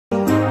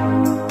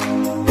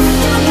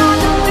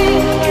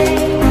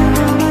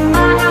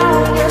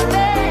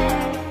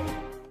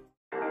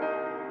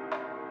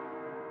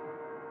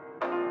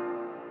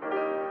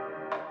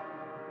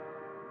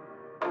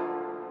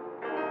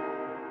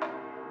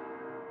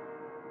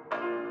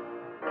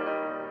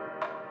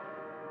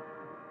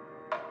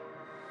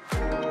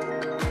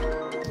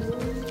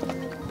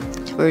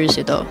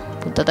First, ito.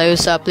 Punta tayo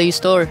sa Play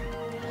Store.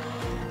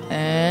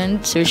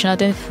 And search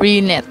natin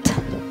Freenet.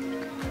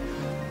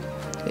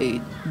 Okay,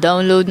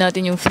 download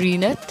natin yung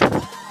Freenet.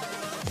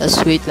 Tapos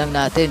wait lang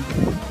natin.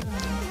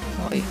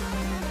 Okay.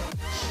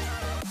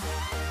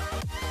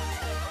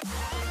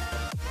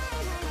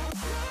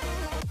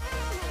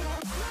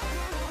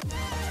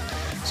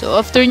 So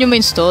after nyo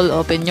ma-install,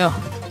 open nyo.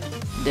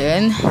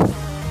 Then,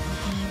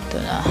 ito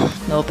na.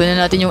 Na-open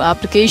na natin yung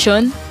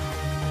application.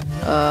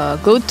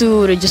 Go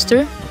to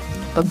register.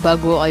 Pag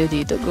bago kayo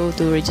dito, go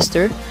to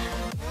register.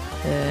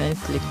 And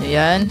click nyo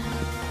yan.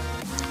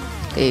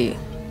 Okay.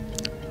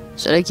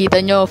 So nakikita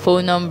nyo,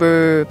 phone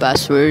number,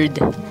 password,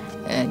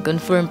 and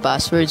confirm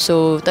password.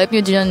 So type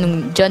nyo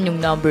dyan yung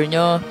number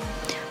nyo,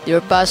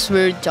 your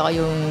password, tsaka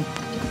yung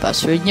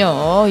password nyo.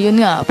 Oh, yun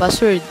nga,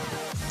 password.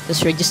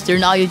 Tapos register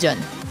na kayo dyan.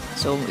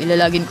 So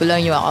ilalagin ko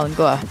lang yung account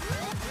ko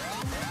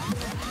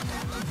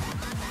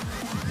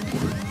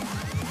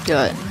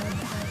Yan.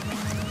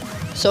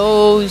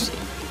 So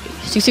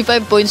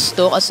 65 points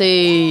to kasi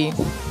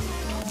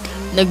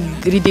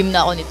nag-redeem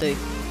na ako nito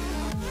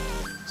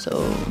So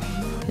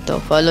ito,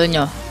 follow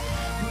nyo.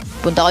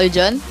 Punta kayo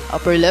dyan,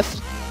 upper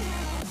left.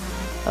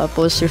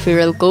 Tapos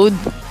referral code.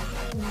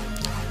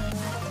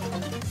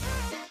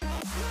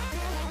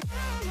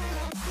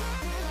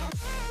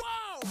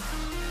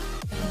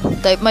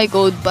 Type my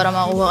code para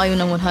makuha kayo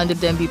ng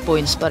 100 MB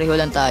points. Pareho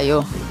lang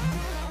tayo.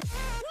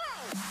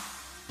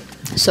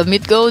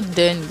 Submit code,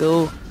 then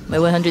go.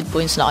 May 100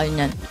 points na kayo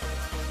nyan.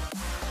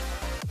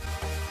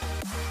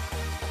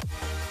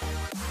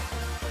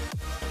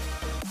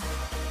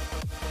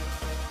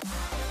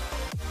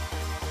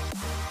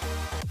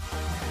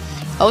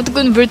 How to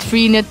convert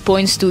Freenet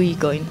points to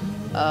eCoin?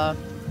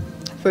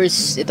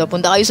 First, ito,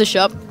 punta kayo sa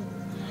shop.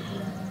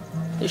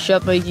 Sa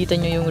shop, makikita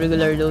nyo yung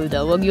regular load.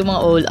 Huwag yung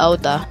mga all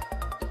out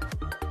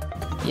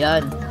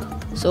Yan.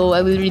 So,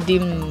 I will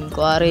redeem,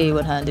 kuwari,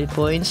 100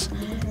 points.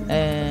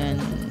 And,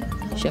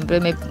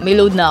 syempre, may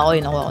load na ako.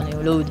 Nakuha ko na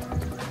yung load.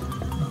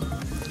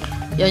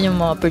 Yan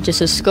yung mga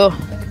purchases ko.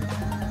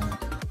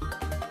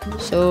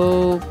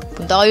 So,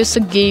 punta kayo sa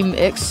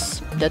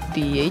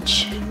gamex.ph.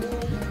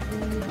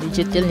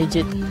 Legit yan,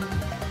 legit.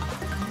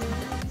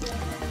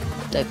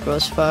 Type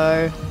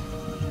crossfire.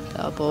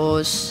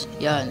 Tapos,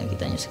 yan,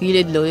 nakita nyo sa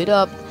gilid, load it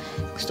up.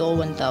 Gusto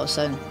ko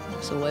 1,000.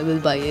 So, I will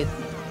buy it.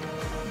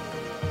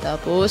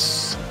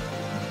 Tapos,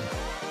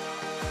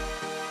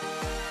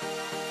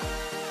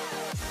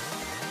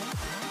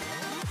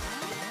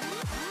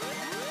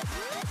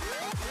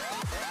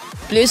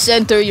 please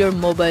enter your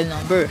mobile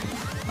number.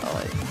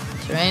 Okay.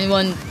 So,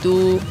 1,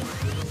 2,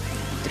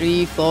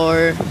 3,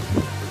 4,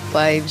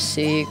 5,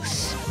 6,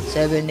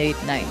 7, 8,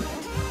 9.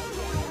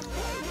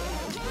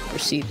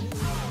 Proceed.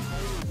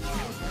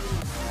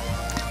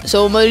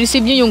 So,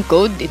 ma-receive nyo yung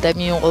code. I-type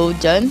nyo yung code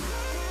dyan.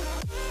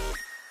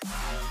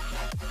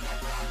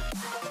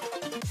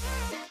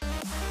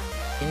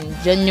 And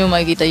dyan nyo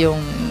makikita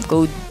yung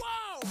code.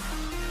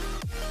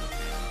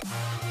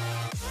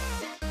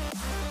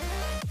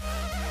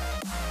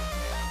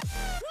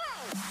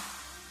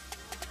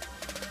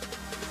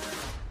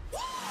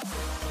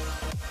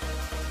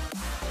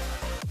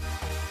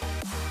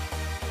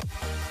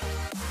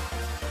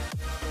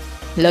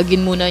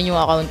 Login muna yung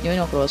account nyo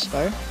ng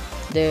Crossfire.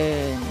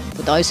 Then,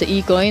 punta kayo sa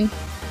eCoin.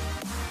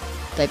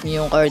 Type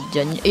nyo yung card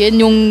dyan.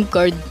 Ayan yung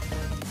card.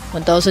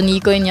 1,000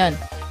 eCoin yan.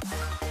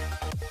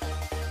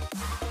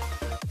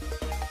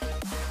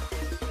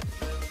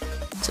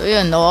 So,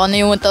 ayan. Nakuha na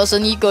yung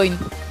 1,000 eCoin.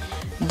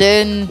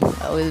 Then,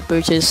 I will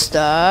purchase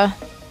the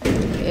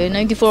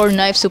 94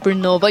 Knife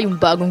Supernova. Yung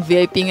bagong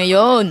VIP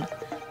ngayon.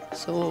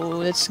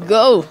 So, let's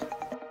go!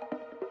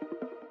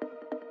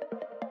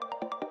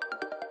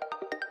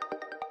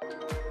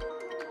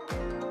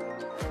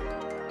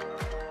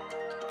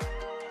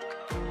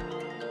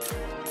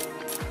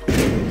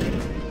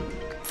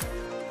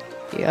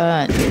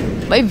 Yan.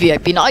 May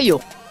VIP na kayo.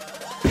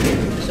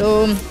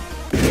 So,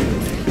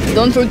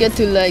 don't forget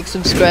to like,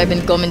 subscribe,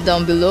 and comment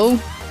down below.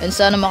 And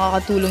sana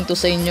makakatulong to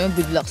sa inyo.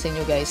 Good luck sa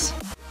inyo, guys.